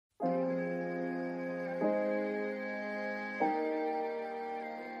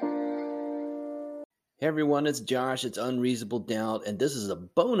Hey everyone, it's Josh. It's Unreasonable Doubt, and this is a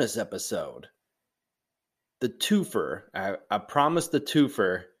bonus episode. The twofer. I promised the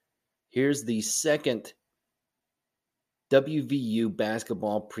twofer. Here's the second WVU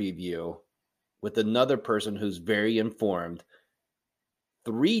basketball preview with another person who's very informed.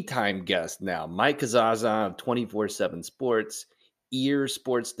 Three-time guest now, Mike Casazza of 24/7 Sports,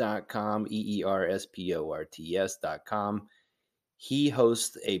 earsports.com, EERSPORTS.com. He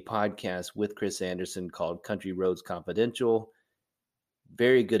hosts a podcast with Chris Anderson called Country Roads Confidential.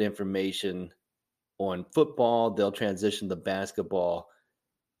 Very good information on football. They'll transition to basketball.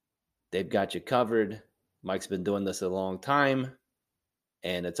 They've got you covered. Mike's been doing this a long time,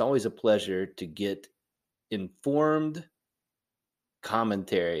 and it's always a pleasure to get informed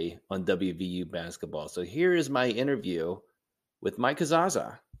commentary on WVU basketball. So here is my interview with Mike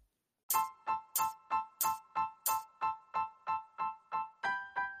Casazza.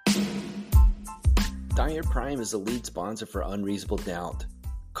 Diet Prime is the lead sponsor for Unreasonable Doubt.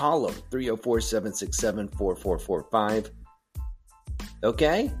 Call them 304-767-4445.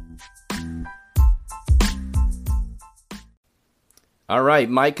 Okay? All right,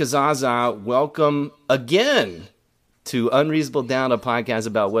 Mike Casazza, welcome again to Unreasonable Doubt, a podcast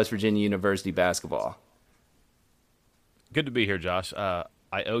about West Virginia University basketball. Good to be here, Josh. I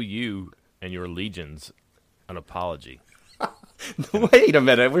owe you and your legions an apology. Wait a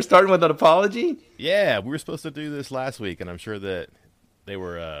minute. We're starting with an apology? Yeah, we were supposed to do this last week, and I'm sure that they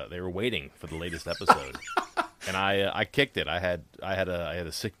were waiting for the latest episode. And I kicked it. I had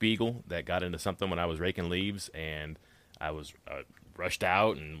a sick beagle that got into something when I was raking leaves, and I was rushed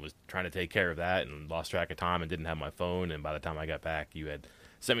out and was trying to take care of that and lost track of time and didn't have my phone. And by the time I got back, you had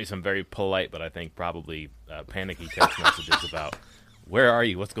sent me some very polite, but I think probably panicky text messages about, where are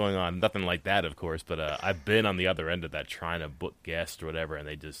you? What's going on? Nothing like that, of course, but I've been on the other end of that trying to book guests or whatever, and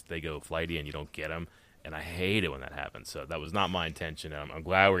they go flighty and you don't get them, and I hate it when that happens. So that was not my intention, and I'm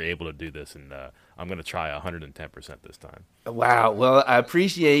glad we're able to do this, and I'm going to try 110% this time. Wow. Well, I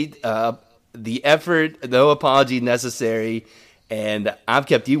appreciate the effort, no apology necessary, and I've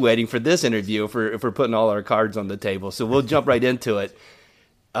kept you waiting for this interview if we're putting all our cards on the table, so we'll jump right into it.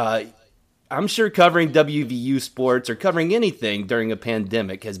 I'm sure covering WVU sports or covering anything during a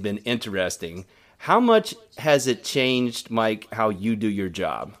pandemic has been interesting. How much has it changed, Mike, how you do your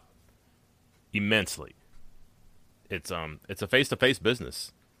job? Immensely. It's a face-to-face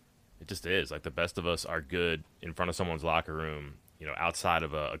business. It just is. Like, the best of us are good in front of someone's locker room, outside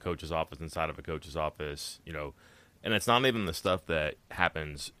of a coach's office, inside of a coach's office, and it's not even the stuff that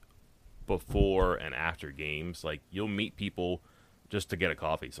happens before and after games. Like, you'll meet people just to get a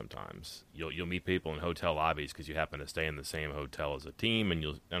coffee sometimes. You'll meet people in hotel lobbies because you happen to stay in the same hotel as a team, and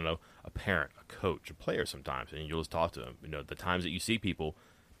a parent, a coach, a player sometimes, and you'll just talk to them. The times that you see people,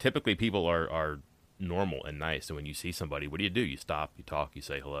 typically people are normal and nice, and when you see somebody, what do? You stop, you talk, you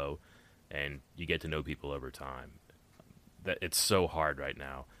say hello, and you get to know people over time. That it's so hard right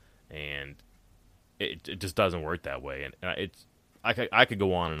now, and it just doesn't work that way. And I could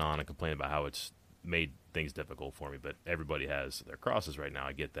go on and complain about how it's made things difficult for me, but everybody has their crosses right now.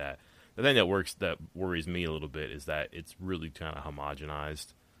 I get that. The thing that worries me a little bit is that it's really kind of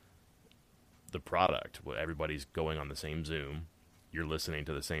homogenized the product. Everybody's going on the same Zoom. You're listening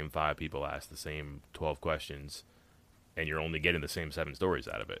to the same 5 people ask the same 12 questions, and you're only getting the same 7 stories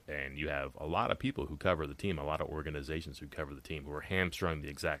out of it. And you have a lot of people who cover the team, a lot of organizations who cover the team who are hamstrung the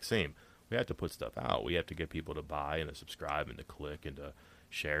exact same. We have to put stuff out. We have to get people to buy and to subscribe and to click and to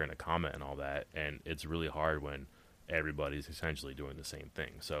share and a comment and all that, and it's really hard when everybody's essentially doing the same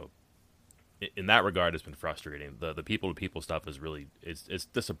thing. So in that regard, it's been frustrating. The people-to-people stuff is really it's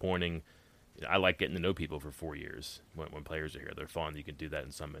disappointing. I like getting to know people for 4 years when players are here. They're fun. You can do that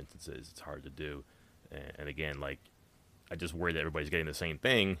in some instances. It's hard to do, and again, like, I just worry that everybody's getting the same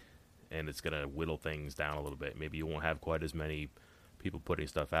thing, and it's going to whittle things down a little bit. Maybe you won't have quite as many people putting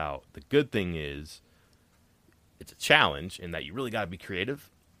stuff out. The good thing is, it's a challenge in that you really got to be creative,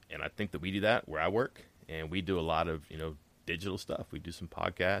 and I think that we do that where I work, and we do a lot of digital stuff. We do some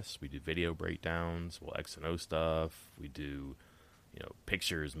podcasts, we do video breakdowns, X&O stuff, we do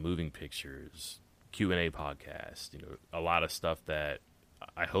pictures, moving pictures, Q&A podcasts, a lot of stuff that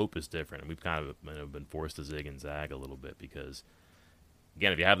I hope is different, and we've kind of been forced to zig and zag a little bit because,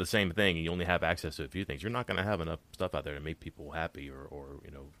 again, if you have the same thing and you only have access to a few things, you're not going to have enough stuff out there to make people happy or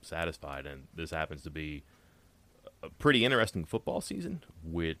satisfied, and this happens to be a pretty interesting football season,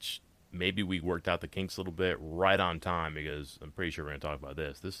 which maybe we worked out the kinks a little bit right on time because I'm pretty sure we're going to talk about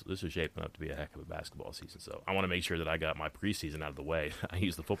this. This is shaping up to be a heck of a basketball season. So I want to make sure that I got my preseason out of the way. I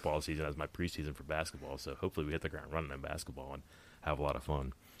use the football season as my preseason for basketball. So hopefully we hit the ground running in basketball and have a lot of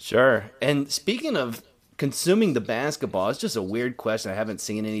fun. Sure. And speaking of consuming the basketball, it's just a weird question. I haven't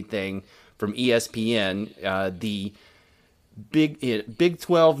seen anything from ESPN. The Big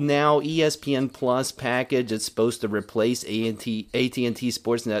 12 Now ESPN Plus package. It's supposed to replace AT&T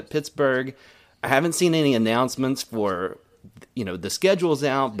Sportsnet Pittsburgh. I haven't seen any announcements for, the schedule's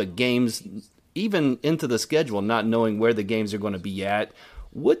out, but games even into the schedule, not knowing where the games are going to be at.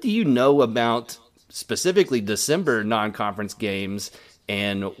 What do you know about specifically December non-conference games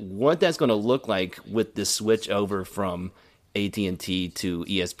and what that's going to look like with this switch over from AT&T to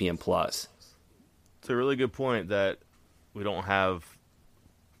ESPN Plus? It's a really good point that we don't have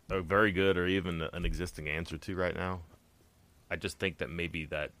a very good or even an existing answer to right now. I just think that maybe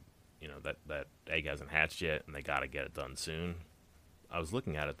that that egg hasn't hatched yet, and they got to get it done soon. I was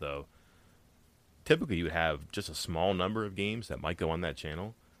looking at it though. Typically, you would have just a small number of games that might go on that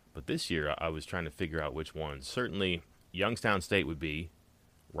channel, but this year I was trying to figure out which ones. Certainly, Youngstown State would be,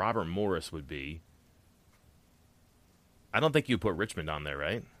 Robert Morris would be. I don't think you put Richmond on there,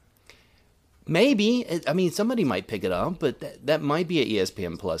 right? Maybe. I mean, somebody might pick it up, but that might be an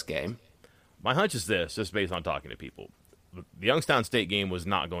ESPN Plus game. My hunch is this, just based on talking to people. The Youngstown State game was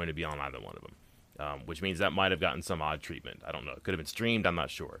not going to be on either one of them, which means that might have gotten some odd treatment. I don't know. It could have been streamed. I'm not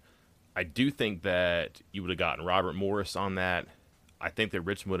sure. I do think that you would have gotten Robert Morris on that. I think that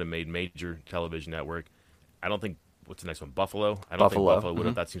Richmond would have made major television network. I don't think, what's the next one? Buffalo? I don't think Buffalo would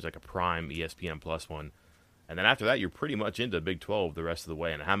have. That seems like a prime ESPN Plus one. And then after that, you're pretty much into Big 12 the rest of the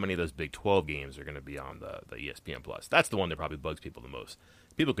way. And how many of those Big 12 games are going to be on the ESPN Plus? That's the one that probably bugs people the most.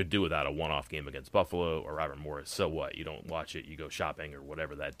 People could do without a one-off game against Buffalo or Robert Morris. So what? You don't watch it. You go shopping or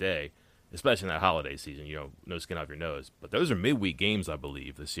whatever that day, especially in that holiday season. No skin off your nose. But those are midweek games, I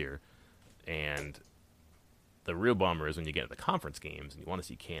believe, this year. And the real bummer is when you get to the conference games and you want to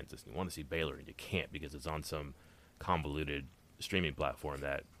see Kansas and you want to see Baylor and you can't because it's on some convoluted streaming platform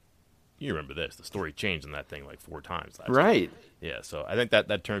that, you remember this, the story changed on that thing like 4 times last Right. year. Yeah, so I think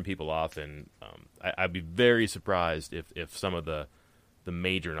that turned people off, and I'd be very surprised if some of the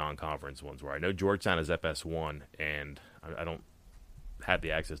major non-conference ones were. I know Georgetown is FS1, and I don't have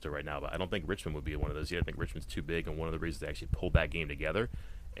the access to it right now, but I don't think Richmond would be one of those yet. I think Richmond's too big, and one of the reasons they actually pulled that game together,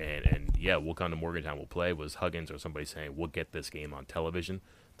 and yeah, we'll come to Morgantown, we'll play, was Huggins or somebody saying, we'll get this game on television.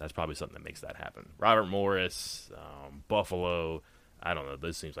 That's probably something that makes that happen. Robert Morris, Buffalo, I don't know.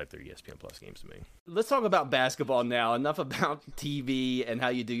 This seems like they're ESPN Plus games to me. Let's talk about basketball now. Enough about TV and how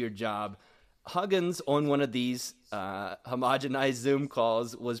you do your job. Huggins, on one of these homogenized Zoom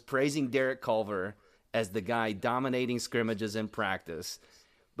calls, was praising Derek Culver as the guy dominating scrimmages in practice.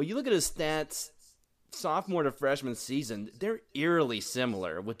 But you look at his stats, sophomore to freshman season, they're eerily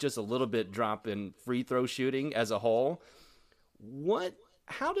similar with just a little bit drop in free throw shooting as a whole.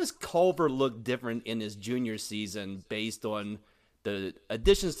 How does Culver look different in his junior season based on the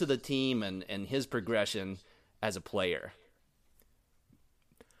additions to the team and his progression as a player?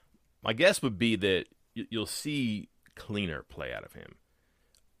 My guess would be that you'll see cleaner play out of him.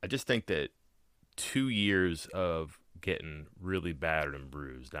 I just think that 2 years of getting really battered and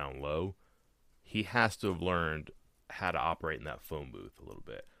bruised down low, he has to have learned how to operate in that phone booth a little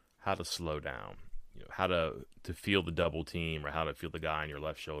bit, how to slow down, how to feel the double team or how to feel the guy on your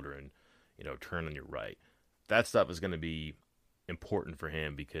left shoulder and, turn on your right. That stuff is going to be important for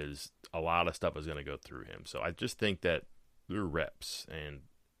him because a lot of stuff is going to go through him. So I just think that through reps and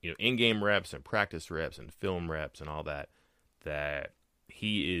in-game reps and practice reps and film reps and all that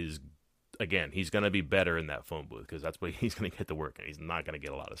he is, again, he's going to be better in that phone booth because that's what he's going to get to work in. He's not going to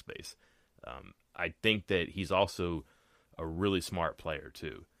get a lot of space. I think that he's also a really smart player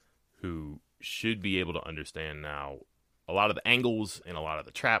too, who should be able to understand now a lot of the angles and a lot of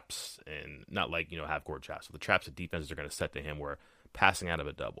the traps, and not like, half-court traps. So the traps that defenses are going to set to him were passing out of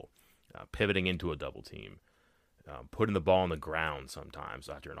a double, pivoting into a double team, putting the ball on the ground sometimes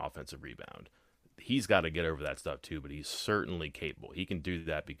after an offensive rebound. He's got to get over that stuff too, but he's certainly capable. He can do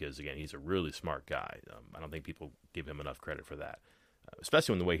that because, again, he's a really smart guy. I don't think people give him enough credit for that,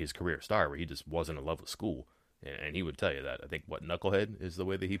 especially in the way his career started, where he just wasn't in love with school. And he would tell you that. I think, knucklehead is the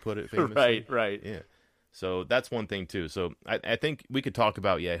way that he put it famously. Right. Yeah. So that's one thing too. So I think we could talk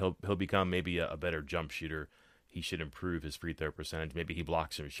about, he'll become maybe a better jump shooter. He should improve his free throw percentage. Maybe he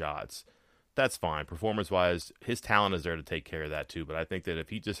blocks some shots. That's fine. Performance-wise, his talent is there to take care of that too. But I think that if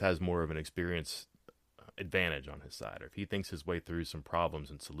he just has more of an experience advantage on his side, or if he thinks his way through some problems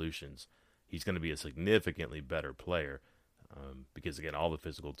and solutions, he's going to be a significantly better player because, again, all the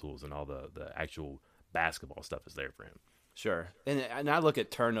physical tools and all the actual basketball stuff is there for him. Sure. And I look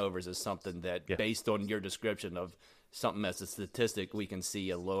at turnovers as something that, based on your description of something as a statistic, we can see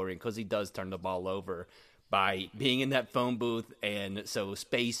a lowering because he does turn the ball over. by being in that phone booth, and so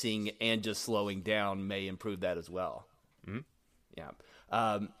spacing and just slowing down may improve that as well. Mm-hmm.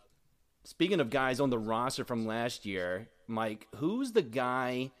 Yeah. Speaking of guys on the roster from last year, Mike, who's the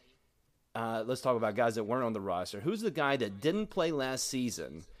guy? Let's talk about guys that weren't on the roster. Who's the guy that didn't play last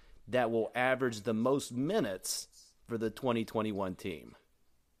season that will average the most minutes for the 2021 team?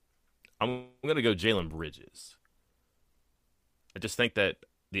 I'm going to go Jalen Bridges. I just think that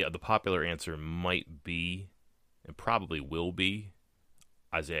the popular answer might be, and probably will be,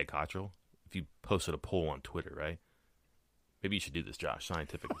 Isaiah Cottrell. If you posted a poll on Twitter, right? Maybe you should do this, Josh.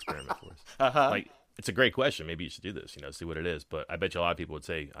 Scientific experiment for us. Like, it's a great question. Maybe you should do this. See what it is. But I bet you a lot of people would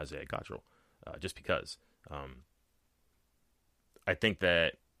say Isaiah Cottrell, just because. I think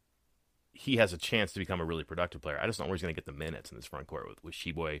that he has a chance to become a really productive player. I just don't know where he's going to get the minutes in this front court with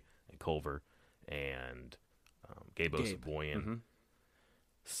Sheboy and Culver and Gabe Osabuoyen. Mm-hmm.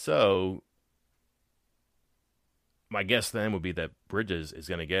 So my guess then would be that Bridges is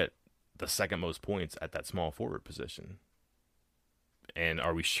going to get the second most points at that small forward position. And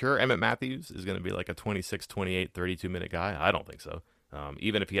are we sure Emmett Matthews is going to be like a 26, 28, 32-minute guy? I don't think so.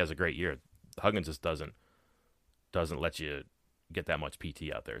 Even if he has a great year, Huggins just doesn't let you get that much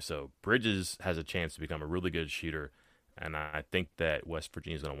PT out there. So Bridges has a chance to become a really good shooter, and I think that West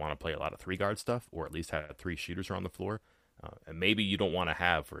Virginia is going to want to play a lot of three-guard stuff, or at least have three shooters around the floor. And maybe you don't want to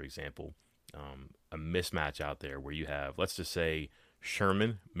have, for example, a mismatch out there where you have, let's just say,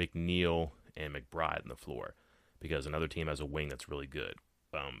 Sherman, McNeil, and McBride on the floor, because another team has a wing that's really good.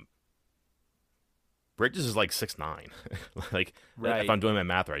 Bridges is like 6'9". Like, right. If I'm doing my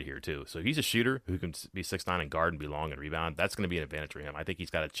math right here, too. So he's a shooter who can be 6'9" and guard and be long and rebound. That's going to be an advantage for him. I think he's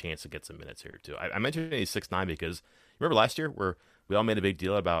got a chance to get some minutes here, too. I mentioned he's 6'9" because remember last year where we all made a big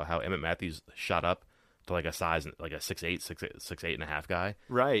deal about how Emmett Matthews shot up to like a size, like a 6'8", 6'8 and a half guy.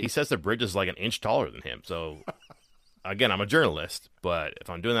 Right. He says that Bridges is like an inch taller than him. So, again, I'm a journalist, but if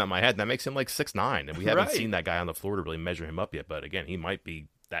I'm doing that in my head, that makes him like 6'9", and we haven't seen that guy on the floor to really measure him up yet. But again, he might be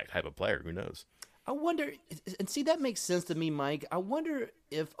that type of player. Who knows? I wonder, and see, that makes sense to me, Mike. I wonder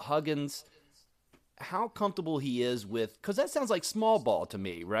if Huggins, how comfortable he is with, because that sounds like small ball to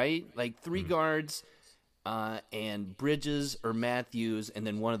me, right? Like three guards and Bridges or Matthews, and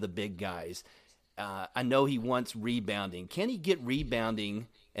then one of the big guys. I know he wants rebounding. Can he get rebounding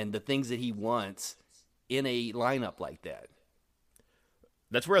and the things that he wants in a lineup like that?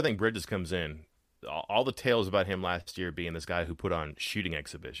 That's where I think Bridges comes in. All the tales about him last year being this guy who put on shooting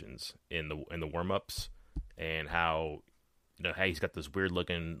exhibitions in the warm-ups, and how hey, he's got this weird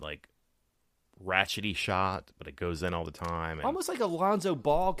looking like ratchety shot, but it goes in all the time. And almost like a Lonzo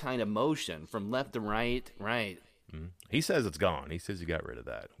Ball kind of motion from left to right. Right. He says it's gone. He says he got rid of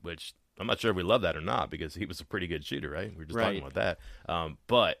that, which I'm not sure if we love that or not, because he was a pretty good shooter, right? We were just talking about that.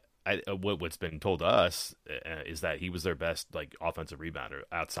 But what's been told to us is that he was their best like offensive rebounder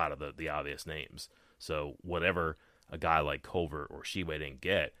outside of the obvious names. So whatever a guy like Culver or Sheway didn't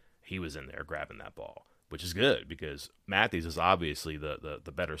get, he was in there grabbing that ball, which is good because Matthews is obviously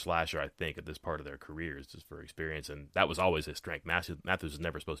the better slasher, I think, at this part of their careers, just for experience, and that was always his strength. Matthews was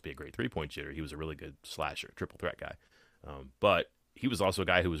never supposed to be a great three-point shooter. He was a really good slasher, triple threat guy. But he was also a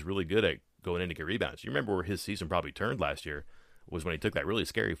guy who was really good at going in to get rebounds. You remember where his season probably turned last year was when he took that really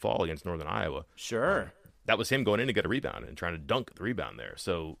scary fall against Northern Iowa. Sure. That was him going in to get a rebound and trying to dunk the rebound there.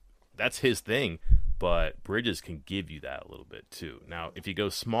 So that's his thing, but Bridges can give you that a little bit too. Now, if you go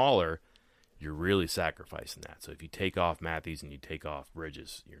smaller, you're really sacrificing that. So if you take off Matthews and you take off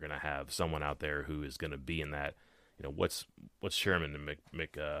Bridges, you're going to have someone out there who is going to be in that, what's Sherman and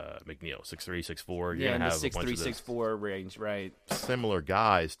McNeil, 6'3", 6'4". You're yeah, going to have the 6'3", 6'4" range, right. Similar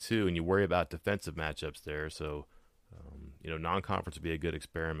guys too, and you worry about defensive matchups there. So non-conference would be a good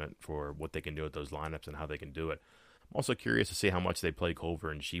experiment for what they can do with those lineups and how they can do it. I'm also curious to see how much they play Culver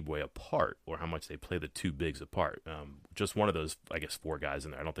and Sheboy apart, or how much they play the two bigs apart. Just one of those, I guess, four guys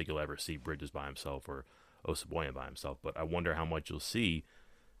in there. I don't think you'll ever see Bridges by himself or Osabuoyen by himself, but I wonder how much you'll see,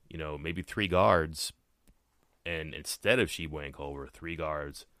 maybe three guards, and instead of Sheboy and Culver, three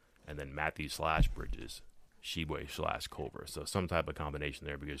guards, and then Matthews / Bridges, Sheboy / Culver. So some type of combination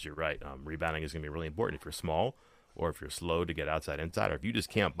there, because you're right. Rebounding is going to be really important if you're small, or if you're slow to get outside inside, or if you just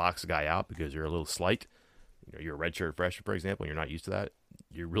can't box a guy out because you're a little slight. You're a redshirt freshman, for example, and you're not used to that.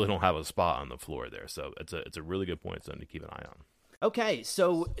 You really don't have a spot on the floor there. So it's a really good point, something to keep an eye on. Okay,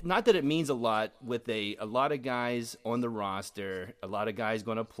 so not that it means a lot with a lot of guys on the roster, a lot of guys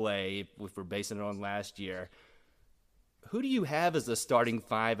going to play, if we're basing it on last year. Who do you have as the starting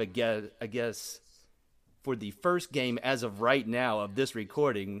five, I guess, for the first game as of right now of this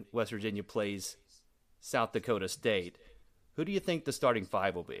recording? West Virginia plays South Dakota State. Who do you think the starting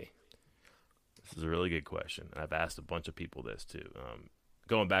five will be? This is a really good question. I've asked a bunch of people this too.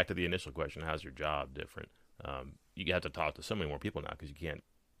 Going back to the initial question, how's your job different? You have to talk to so many more people now because you can't.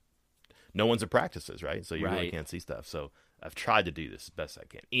 No one's at practices, right? So you really can't see stuff. So I've tried to do this as best I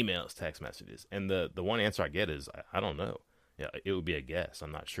can. Emails, text messages, and the one answer I get is I don't know. Yeah, it would be a guess.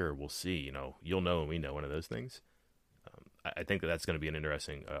 I'm not sure. We'll see. You'll know and we know, one of those things. I think that's going to be an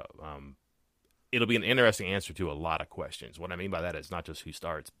interesting. It'll be an interesting answer to a lot of questions. What I mean by that is not just who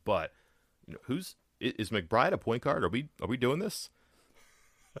starts, but is McBride a point guard? Are we doing this?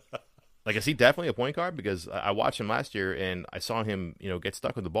 Like, is he definitely a point guard? Because I watched him last year and I saw him, get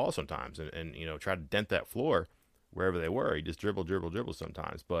stuck with the ball sometimes and try to dent that floor wherever they were. He just dribble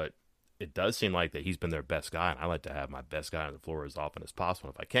sometimes. But it does seem like that he's been their best guy, and I like to have my best guy on the floor as often as possible.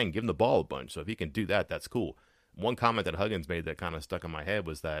 If I can, give him the ball a bunch. So if he can do that, that's cool. One comment that Huggins made that kind of stuck in my head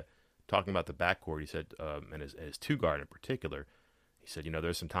was that, talking about the backcourt, he said, and his two guard in particular, he said,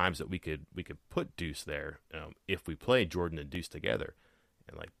 there's some times that we could put Deuce there if we play Jordan and Deuce together.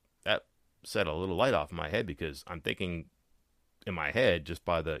 And like that set a little light off in my head, because I'm thinking in my head, just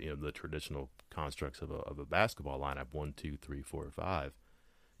by the the traditional constructs of a basketball lineup, 1, 2, 3, 4, 5.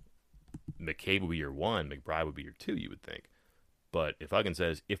 McCabe would be your 1, McBride would be your 2, you would think. But if Huggins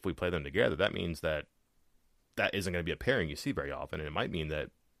says if we play them together, that means that isn't going to be a pairing you see very often, and it might mean that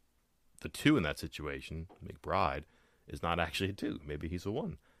the 2 in that situation, McBride, is not actually a 2. Maybe he's a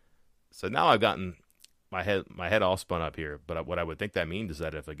 1. So now I've gotten my head all spun up here. But what I would think that means is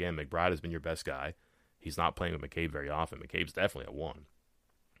that if, again, McBride has been your best guy, he's not playing with McCabe very often. McCabe's definitely a 1.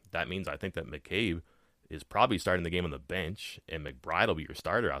 That means I think that McCabe is probably starting the game on the bench, and McBride will be your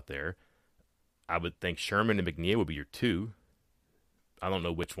starter out there. I would think Sherman and McNeil would be your 2. I don't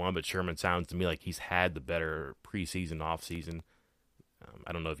know which one, but Sherman sounds to me like he's had the better preseason, offseason.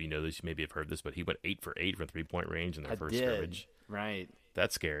 I don't know if you know this, you maybe have heard this, but he went 8 for 8 from 3-point range in their first scrimmage. Right.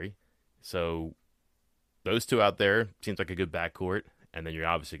 That's scary. So those 2 out there seems like a good backcourt, and then you're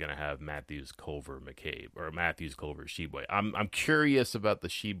obviously going to have Matthews, Culver, McCabe, or Matthews, Culver, Tshiebwe. I'm curious about the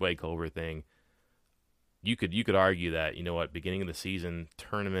Tshiebwe Culver thing. You could argue that, beginning of the season,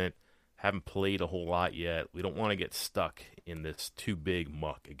 tournament, haven't played a whole lot yet. We don't want to get stuck in this too big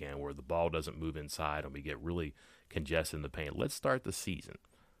muck again where the ball doesn't move inside and we get really congested in the paint. Let's start the season,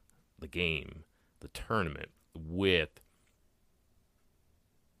 the game, the tournament with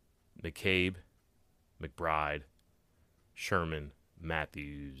McCabe, McBride, Sherman,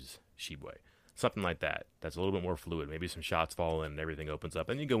 Matthews, Tshiebwe. Something like that. That's a little bit more fluid. Maybe some shots fall in and everything opens up.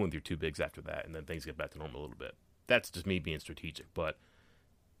 And you go in with your 2 bigs after that, and then things get back to normal a little bit. That's just me being strategic. But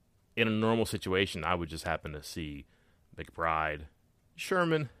in a normal situation, I would just happen to see McBride,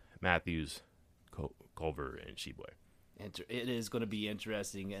 Sherman, Matthews, Culver, and Tshiebwe. It is going to be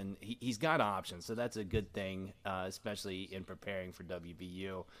interesting, and he's got options, so that's a good thing, especially in preparing for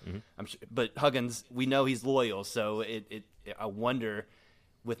WVU. Mm-hmm. I'm sure, but Huggins, we know he's loyal, so I wonder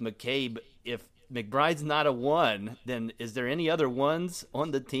with McCabe, if McBride's not a 1, then is there any other 1s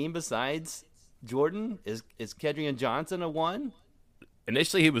on the team besides Jordan? Is Kedrian Johnson a 1?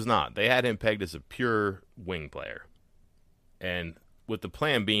 Initially, he was not. They had him pegged as a pure wing player. And with the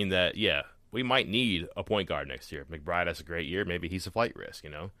plan being that, we might need a point guard next year. If McBride has a great year, maybe he's a flight risk,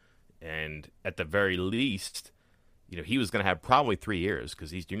 And at the very least, he was going to have probably 3 years because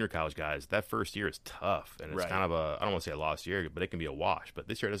these junior college guys, that first year is tough. And it's kind of I don't want to say a lost year, but it can be a wash. But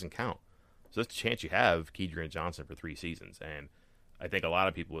this year doesn't count. So that's a chance you have Kedrian Johnson for 3 seasons. And I think a lot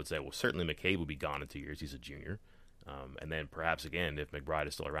of people would say, well, certainly McCabe will be gone in 2 years. He's a junior. And then perhaps, again, if McBride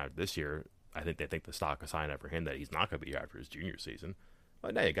is still around this year, I think they think the stock is high enough for him that he's not going to be here after his junior season.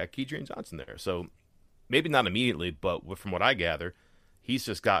 But now you got Kedrian Johnson there. So maybe not immediately, but from what I gather, he's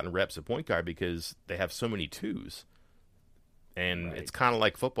just gotten reps at point guard because they have so many 2s. And it's kind of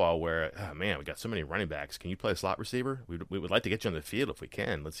like football where, oh, man, we got so many running backs. Can you play a slot receiver? We would like to get you on the field if we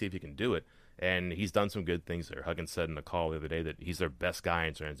can. Let's see if you can do it. And he's done some good things there. Huggins said in a call the other day that he's their best guy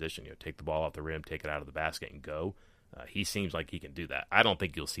in transition. Take the ball off the rim, take it out of the basket, and go. He seems like he can do that. I don't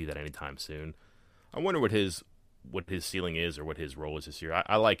think you'll see that anytime soon. I wonder what his ceiling is or what his role is this year.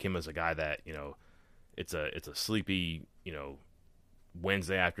 I like him as a guy that, it's a sleepy,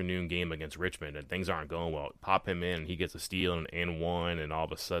 Wednesday afternoon game against Richmond and things aren't going well. Pop him in and he gets a steal and 1, and all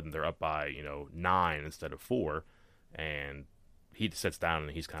of a sudden they're up by, 9 instead of 4. And he sits down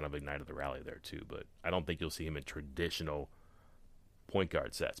and he's kind of ignited the rally there too. But I don't think you'll see him in traditional point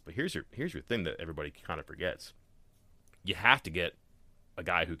guard sets. But here's your thing that everybody kind of forgets. You have to get a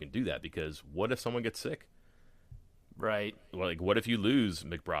guy who can do that, because what if someone gets sick? Right. Like, what if you lose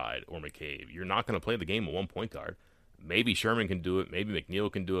McBride or McCabe? You're not going to play the game with 1 point guard. Maybe Sherman can do it. Maybe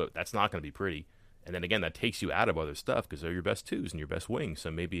McNeil can do it. That's not going to be pretty. And then again, that takes you out of other stuff because they're your best twos and your best wings. So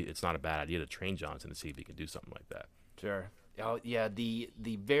maybe it's not a bad idea to train Johnson to see if he can do something like that. Sure. Oh, yeah, the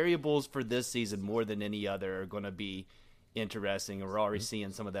variables for this season more than any other are going to be interesting, and we're already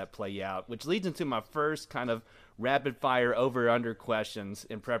seeing some of that play out, which leads into my first kind of rapid-fire over-under questions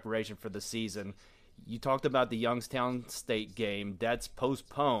in preparation for the season. You talked about the Youngstown State game. That's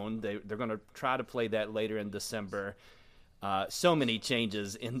postponed. They're going to try to play that later in December. So many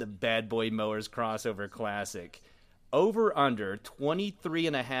changes in the Bad Boy Mowers Crossover Classic. Over-under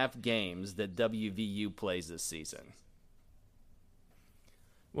 23.5 games that WVU plays this season.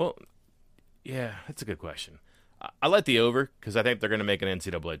 Well, yeah, that's a good question. I like the over because I think they're going to make an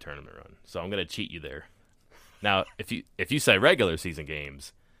NCAA tournament run. So I'm going to cheat you there. Now, if you say regular season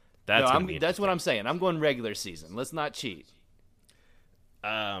games, that's what I'm saying. I'm going regular season. Let's not cheat.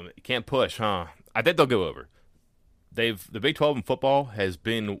 You can't push, huh? I think they'll go over. The Big 12 in football has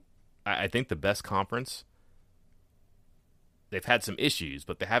been, I think, the best conference. They've had some issues,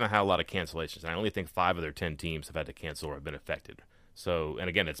 but they haven't had a lot of cancellations. And I only think 5 of their 10 teams have had to cancel or have been affected. So, and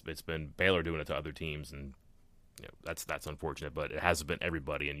again, it's been Baylor doing it to other teams, and that's unfortunate. But it hasn't been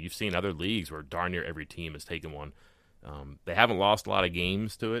everybody. And you've seen other leagues where darn near every team has taken one. They haven't lost a lot of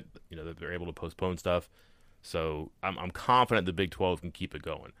games to it. They're able to postpone stuff. So I'm confident the Big 12 can keep it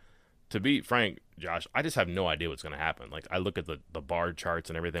going. To be frank, Josh, I just have no idea what's going to happen. Like, I look at the bar charts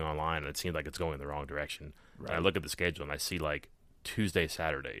and everything online, and it seems like it's going in the wrong direction. Right. And I look at the schedule, and I see, like, Tuesday,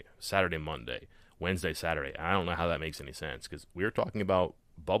 Saturday, Saturday, Monday, Wednesday, Saturday. I don't know how that makes any sense because we were talking about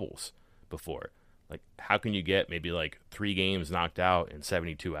bubbles before. Like, how can you get maybe, like, 3 games knocked out in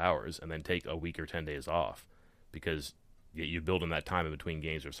 72 hours and then take a week or 10 days off? Because you build in that time in between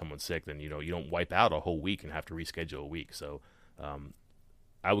games or someone's sick, then, you don't wipe out a whole week and have to reschedule a week. So,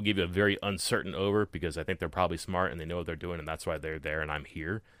 I will give you a very uncertain over because I think they're probably smart and they know what they're doing, and that's why they're there and I'm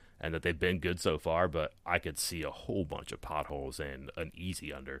here, and that they've been good so far. But I could see a whole bunch of potholes and an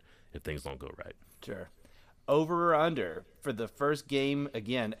easy under if things don't go right. Sure. Over or under for the first game,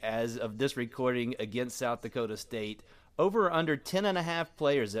 again, as of this recording, against South Dakota State, over or under 10.5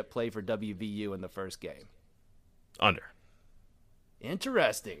 players that play for WVU in the first game? Under.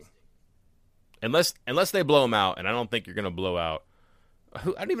 Interesting. Unless they blow them out, and I don't think you're going to blow out. I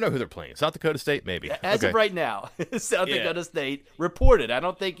don't even know who they're playing. South Dakota State, maybe. As of right now, South Dakota State reported. I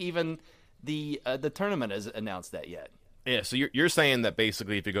don't think even the tournament has announced that yet. Yeah, so you're saying that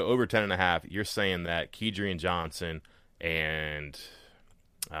basically if you go over 10.5, you're saying that Kedrian Johnson and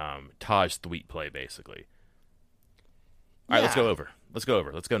Taj Thweet play basically. All right, let's go over. Let's go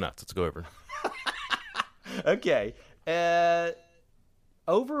over. Let's go nuts. Let's go over. Okay.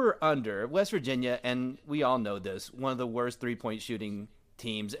 Over or under, West Virginia, and we all know this, one of the worst three-point shooting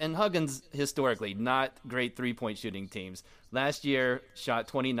teams, and Huggins historically not great three-point shooting teams. Last year shot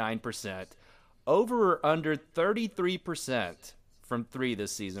 29%. Over or under 33% from 3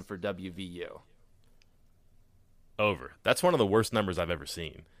 this season for WVU? Over. That's one of the worst numbers I've ever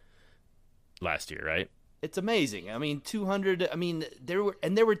seen last year, right? It's amazing. I mean, 200. I mean, there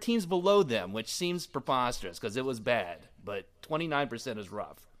were teams below them, which seems preposterous because it was bad. But 29% is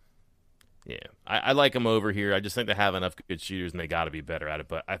rough. Yeah, I like them over here. I just think they have enough good shooters, and they got to be better at it.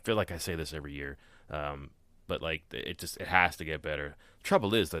 But I feel like I say this every year. But like it has to get better.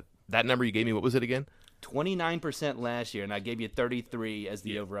 Trouble is that number you gave me. What was it again? 29% last year, and I gave you 33 as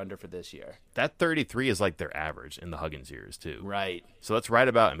the over-under for this year. That 33 is like their average in the Huggins years, too. Right. So that's right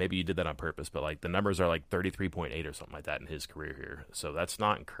about, and maybe you did that on purpose, but like the numbers are like 33.8 or something like that in his career here. So that's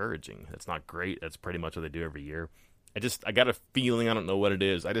not encouraging. That's not great. That's pretty much what they do every year. I got a feeling, I don't know what it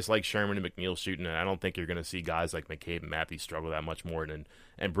is. I just like Sherman and McNeil shooting, and I don't think you're going to see guys like McCabe and Matthews struggle that much more.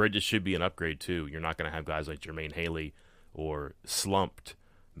 And Bridges should be an upgrade, too. You're not going to have guys like Jermaine Haley or slumped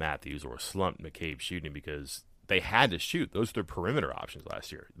Matthews or slumped McCabe shooting because they had to shoot. Those are their perimeter options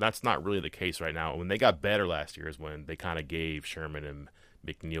last year. That's not really the case right now. When they got better last year is when they kind of gave Sherman and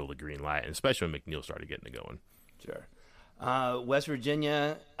McNeil the green light, and especially when McNeil started getting it going. Sure. West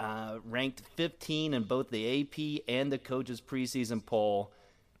Virginia ranked 15 in both the AP and the coaches preseason poll.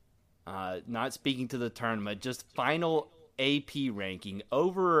 Not speaking to the tournament, just final AP ranking,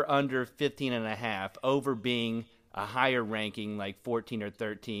 over or under 15.5, over being a higher ranking like 14 or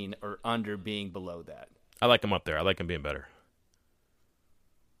 13, or under being below that. I like them up there. I like them being better.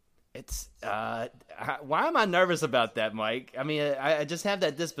 It's why am I nervous about that, Mike? I mean, I just have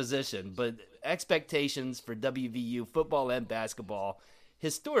that disposition, but expectations for WVU football and basketball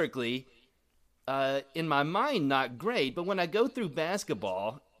historically, in my mind, not great. But when I go through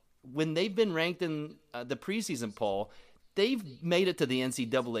basketball, when they've been ranked in the preseason poll, they've made it to the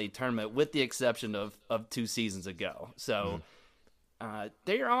NCAA tournament with the exception of 2 seasons ago. So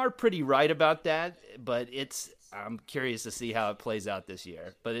They are pretty right about that, but I'm curious to see how it plays out this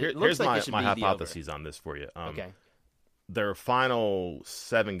year. But it looks Here's like it should my be hypothesis on this for you. the over. Okay. Their final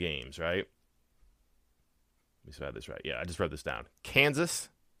 7 games, right? Let me see if I have this right. Yeah, I just wrote this down. Kansas,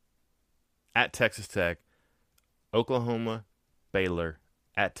 at Texas Tech, Oklahoma, Baylor,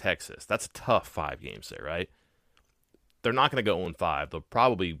 at Texas. That's a tough 5 games there, right? They're not going to go 0-5. They'll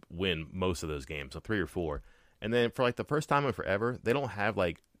probably win most of those games, so 3 or 4. And then for like the first time in forever, they don't have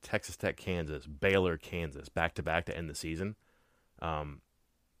like Texas Tech, Kansas, Baylor, Kansas back-to-back to end the season.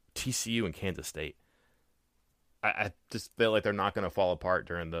 TCU and Kansas State. I just feel like they're not going to fall apart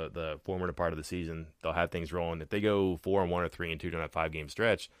during the formative part of the season. They'll have things rolling. If they go 4-1 or 3-2 during that 5-game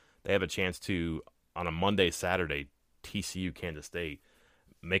stretch, they have a chance to, on a Monday, Saturday, TCU, Kansas State,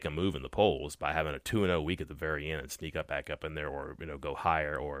 make a move in the polls by having a 2-0 week at the very end and sneak back up in there, or go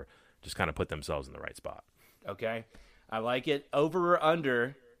higher, or just kind of put themselves in the right spot. Okay, I like it. Over or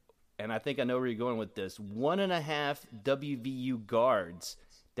under, and I think I know where you're going with this. 1.5 WVU guards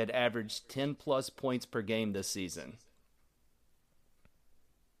that averaged 10-plus points per game this season.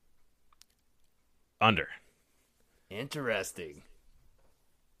 Under. Interesting.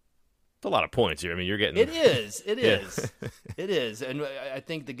 It's a lot of points here. I mean, you're getting... It is. It is. It is. And I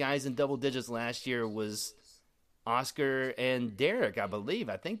think the guys in double digits last year was Oscar and Derek, I believe.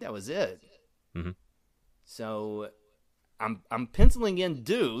 I think that was it. Mm-hmm. So I'm penciling in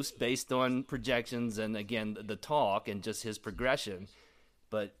Deuce based on projections and, again, the talk and just his progression.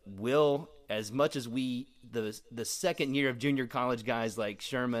 But will, as much as the second year of junior college guys like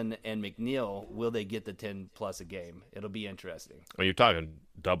Sherman and McNeil, will they get the 10-plus a game? It'll be interesting. Well, you're talking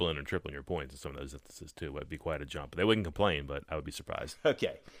doubling or tripling your points in some of those instances, too. It'd be quite a jump. They wouldn't complain, but I would be surprised.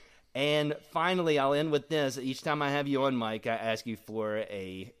 Okay. And finally, I'll end with this. Each time I have you on, Mike, I ask you for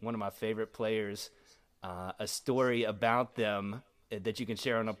one of my favorite players, a story about them that you can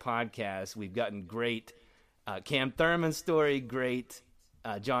share on a podcast. We've gotten great Cam Thurman story, great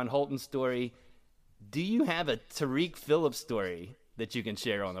John Holton story. Do you have a Tariq Phillips story that you can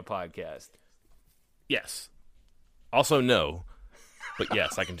share on the podcast? Yes. Also, no. But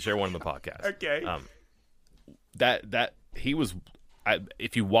yes, I can share one on the podcast. Okay. That he was,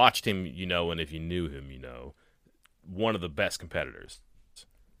 if you watched him, and if you knew him, one of the best competitors.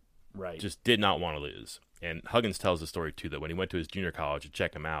 Right. Just did not want to lose. And Huggins tells the story, too, that when he went to his junior college to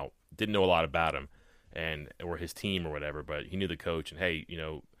check him out, didn't know a lot about him or his team or whatever, but he knew the coach. And, hey,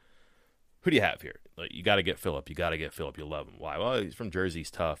 who do you have here? Like, you got to get Phillip. You got to get Phillip. You'll love him. Why? Well, he's from Jersey.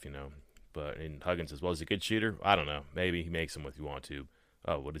 He's tough, But Huggins says, well, is he a good shooter? I don't know. Maybe he makes him if you want to.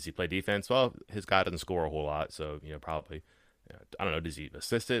 Oh, what does he play defense? Well, his guy doesn't score a whole lot, so, probably. I don't know. Does he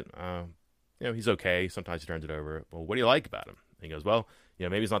assist it? He's okay. Sometimes he turns it over. Well, what do you like about him? And he goes, well,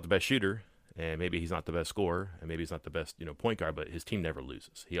 maybe he's not the best shooter, and maybe he's not the best scorer, and maybe he's not the best, point guard, but his team never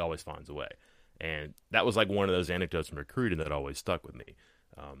loses. He always finds a way. And that was like one of those anecdotes from recruiting that always stuck with me.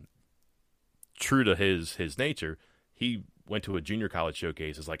 True to his nature, he went to a junior college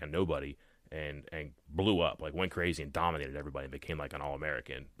showcase as like a nobody and blew up, like went crazy and dominated everybody and became like an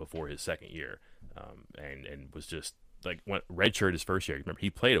All-American before his second year, and was just like went redshirt his first year. Remember, he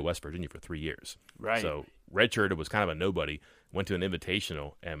played at West Virginia for 3 years. Right. So redshirted, was kind of a nobody, went to an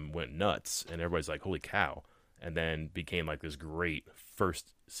invitational and went nuts, and everybody's like, holy cow. And then became like this great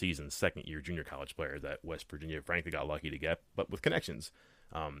first season, second year junior college player that West Virginia frankly got lucky to get, but with connections.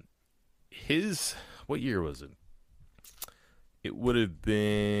 What year was it? It would have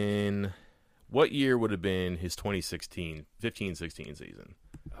been, what year would have been his 2016, 15-16 season?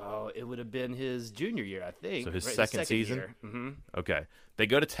 Oh, it would have been his junior year, I think. So his second season? Mm-hmm. Okay. They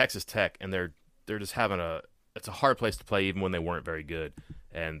go to Texas Tech, and they're just having it's a hard place to play even when they weren't very good.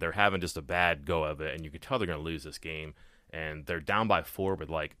 And they're having just a bad go of it, and you could tell they're going to lose this game. And they're down by 4 with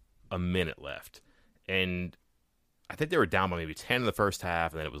like a minute left. And I think they were down by maybe 10 in the first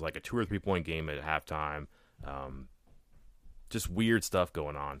half, and then it was like a 2 or 3 point game at halftime. Just weird stuff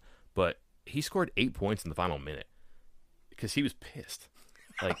going on. But he scored 8 points in the final minute because he was pissed.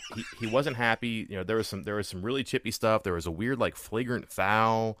 Like he wasn't happy. There was some really chippy stuff. There was a weird like flagrant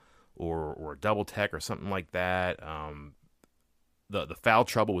foul or a double tech or something like that. The foul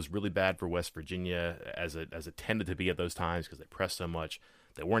trouble was really bad for West Virginia as it tended to be at those times because they pressed so much.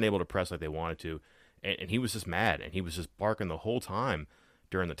 They weren't able to press like they wanted to. And he was just mad, and he was just barking the whole time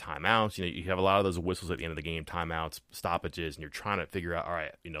during the timeouts. You have a lot of those whistles at the end of the game, timeouts, stoppages, and you're trying to figure out, all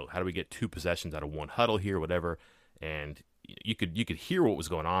right, how do we get 2 possessions out of one huddle here, whatever. And you could hear what was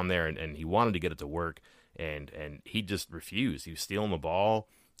going on there, and he wanted to get it to work, and he just refused. He was stealing the ball.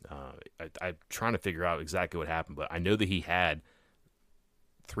 I'm trying to figure out exactly what happened, but I know that he had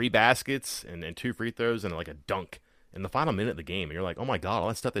 3 baskets and 2 free throws and like a dunk in the final minute of the game, and you're like, oh my God, all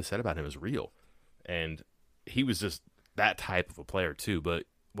that stuff they said about him is real. And he was just that type of a player too. But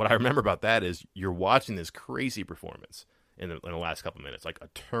what I remember about that is you're watching this crazy performance in the last couple minutes, like a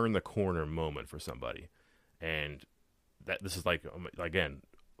turn the corner moment for somebody. And that this is like, again,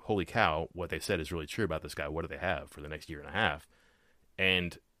 holy cow, what they said is really true about this guy. What do they have for the next year and a half?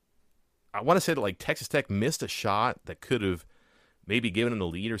 And I want to say that like Texas Tech missed a shot that could have maybe given him the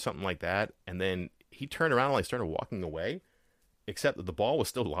lead or something like that. And then he turned around and like started walking away, except that the ball was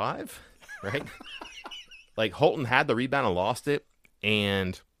still live, right? Like Holton had the rebound and lost it.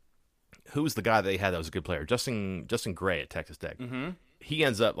 And who was the guy they had that was a good player? Justin Gray at Texas Tech. Mm-hmm. He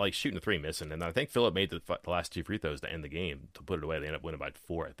ends up like shooting a three, missing. And I think Phillip made the last two free throws to end the game to put it away. They ended up winning by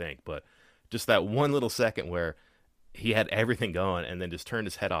 4, I think. But just that one little second where he had everything going and then just turned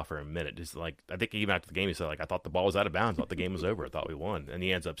his head off for a minute. Just like, I think even after the game, he said, like, I thought the ball was out of bounds. I thought the game was over. I thought we won. And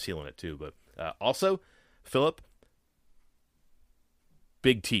he ends up sealing it too. But also, Phillip,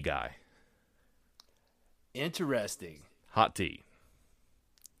 big T guy. Interesting. Hot tea.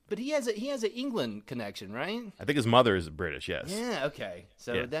 But he has an England connection, right? I think his mother is British, yes. Yeah, okay.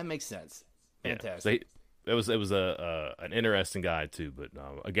 So that makes sense. Fantastic. Yeah. So it was an interesting guy too, but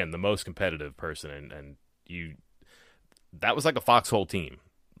again, the most competitive person, and that was like a foxhole team.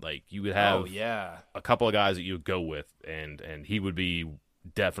 Like you would have a couple of guys that you would go with, and he would be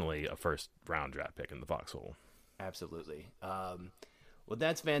definitely a first round draft pick in the foxhole. Absolutely. Well,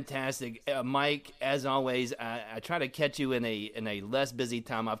 that's fantastic, Mike. As always, I try to catch you in a less busy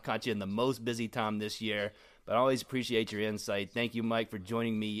time. I've caught you in the most busy time this year, but I always appreciate your insight. Thank you, Mike, for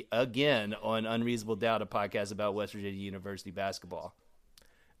joining me again on Unreasonable Doubt, a podcast about West Virginia University basketball.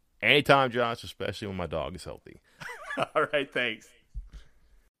 Anytime, Josh, especially when my dog is healthy. All right, thanks.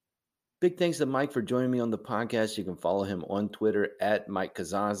 Big thanks to Mike for joining me on the podcast. You can follow him on Twitter at Mike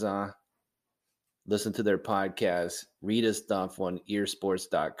Kazaza. Listen to their podcast, read his stuff on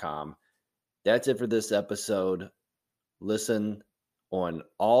earsports.com. That's it for this episode. Listen on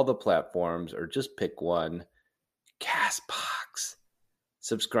all the platforms or just pick one. Castbox.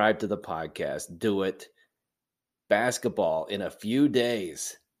 Subscribe to the podcast. Do it. Basketball in a few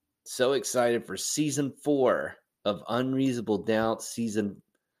days. So excited for season 4 of Unreasonable Doubt, season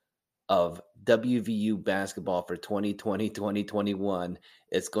of WVU basketball for 2020-2021.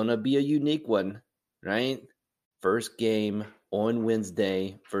 It's going to be a unique one, right? First game on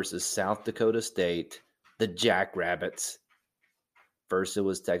Wednesday versus South Dakota State, the Jackrabbits. First it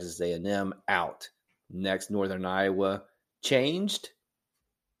was Texas A&M, out. Next, Northern Iowa, changed.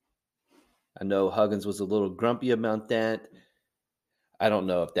 I know Huggins was a little grumpy about that. I don't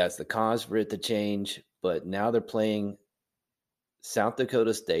know if that's the cause for it to change, but now they're playing South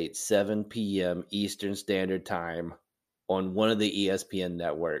Dakota State, 7 p.m. Eastern Standard Time on one of the ESPN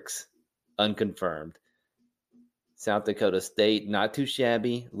networks. Unconfirmed. South Dakota State, not too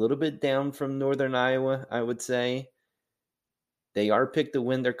shabby. A little bit down from Northern Iowa, I would say. They are picked to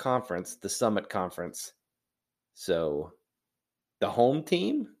win their conference, the Summit Conference. So, the home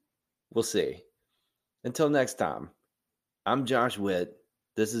team? We'll see. Until next time, I'm Josh Witt.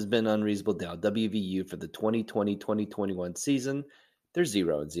 This has been Unreasonable Doubt, WVU for the 2020-2021 season. They're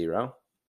 0-0.